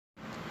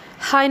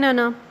Hi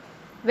Nana,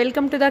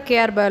 welcome to the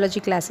KR Biology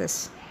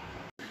classes.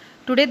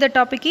 Today the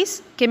topic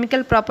is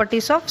chemical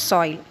properties of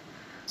soil.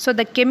 So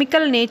the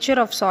chemical nature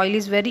of soil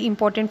is very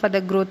important for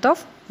the growth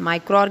of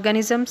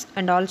microorganisms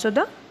and also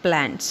the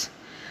plants.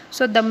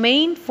 So the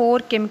main four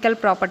chemical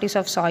properties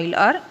of soil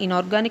are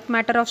inorganic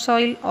matter of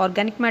soil,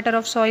 organic matter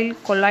of soil,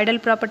 colloidal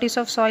properties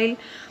of soil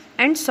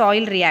and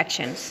soil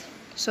reactions.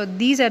 So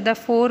these are the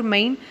four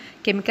main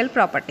chemical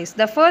properties.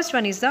 The first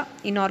one is the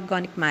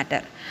inorganic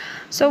matter.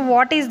 So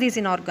what is this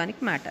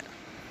inorganic matter?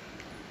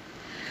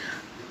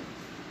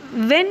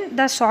 When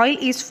the soil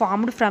is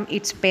formed from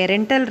its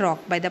parental rock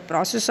by the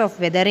process of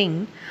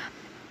weathering,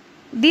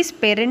 this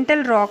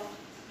parental rock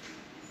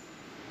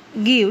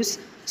gives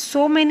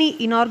so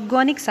many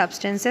inorganic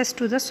substances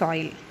to the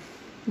soil,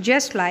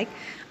 just like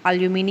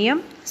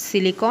aluminium,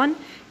 silicon,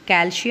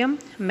 calcium,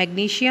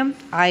 magnesium,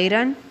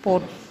 iron,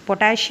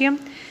 potassium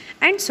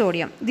and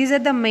sodium. These are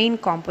the main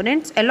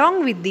components.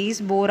 Along with these,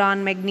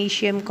 boron,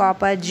 magnesium,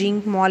 copper,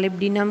 zinc,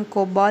 molybdenum,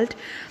 cobalt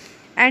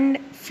and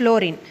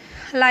fluorine,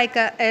 like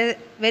a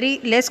very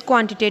less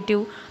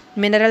quantitative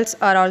minerals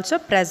are also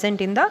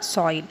present in the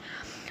soil.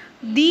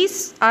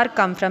 These are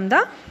come from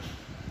the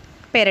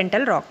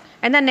parental rock.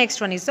 And the next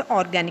one is the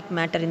organic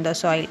matter in the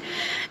soil.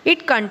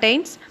 It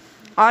contains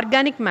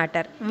organic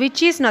matter,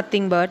 which is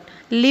nothing but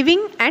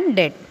living and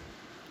dead.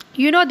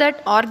 You know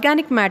that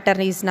organic matter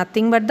is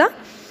nothing but the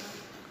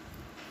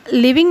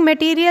living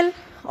material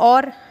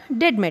or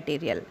dead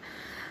material.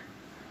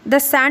 The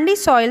sandy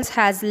soils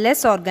has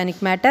less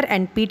organic matter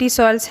and peaty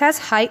soils has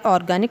high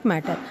organic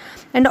matter.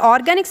 And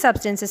organic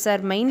substances are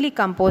mainly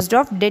composed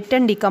of dead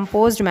and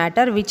decomposed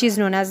matter, which is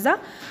known as the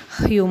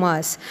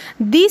humus.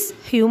 This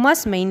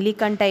humus mainly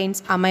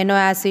contains amino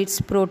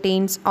acids,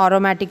 proteins,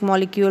 aromatic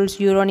molecules,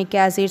 uronic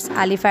acids,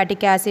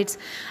 aliphatic acids,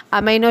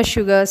 amino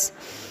sugars,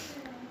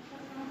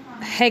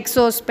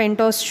 hexose,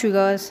 pentose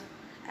sugars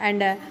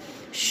and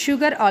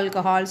sugar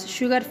alcohols,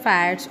 sugar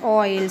fats,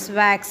 oils,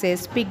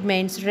 waxes,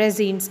 pigments,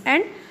 resins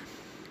and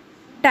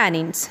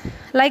tannins.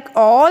 Like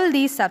all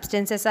these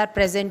substances are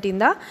present in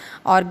the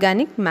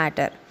organic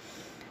matter.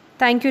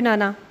 Thank you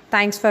Nana.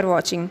 Thanks for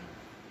watching.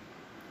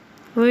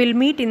 We will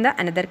meet in the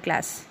another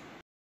class.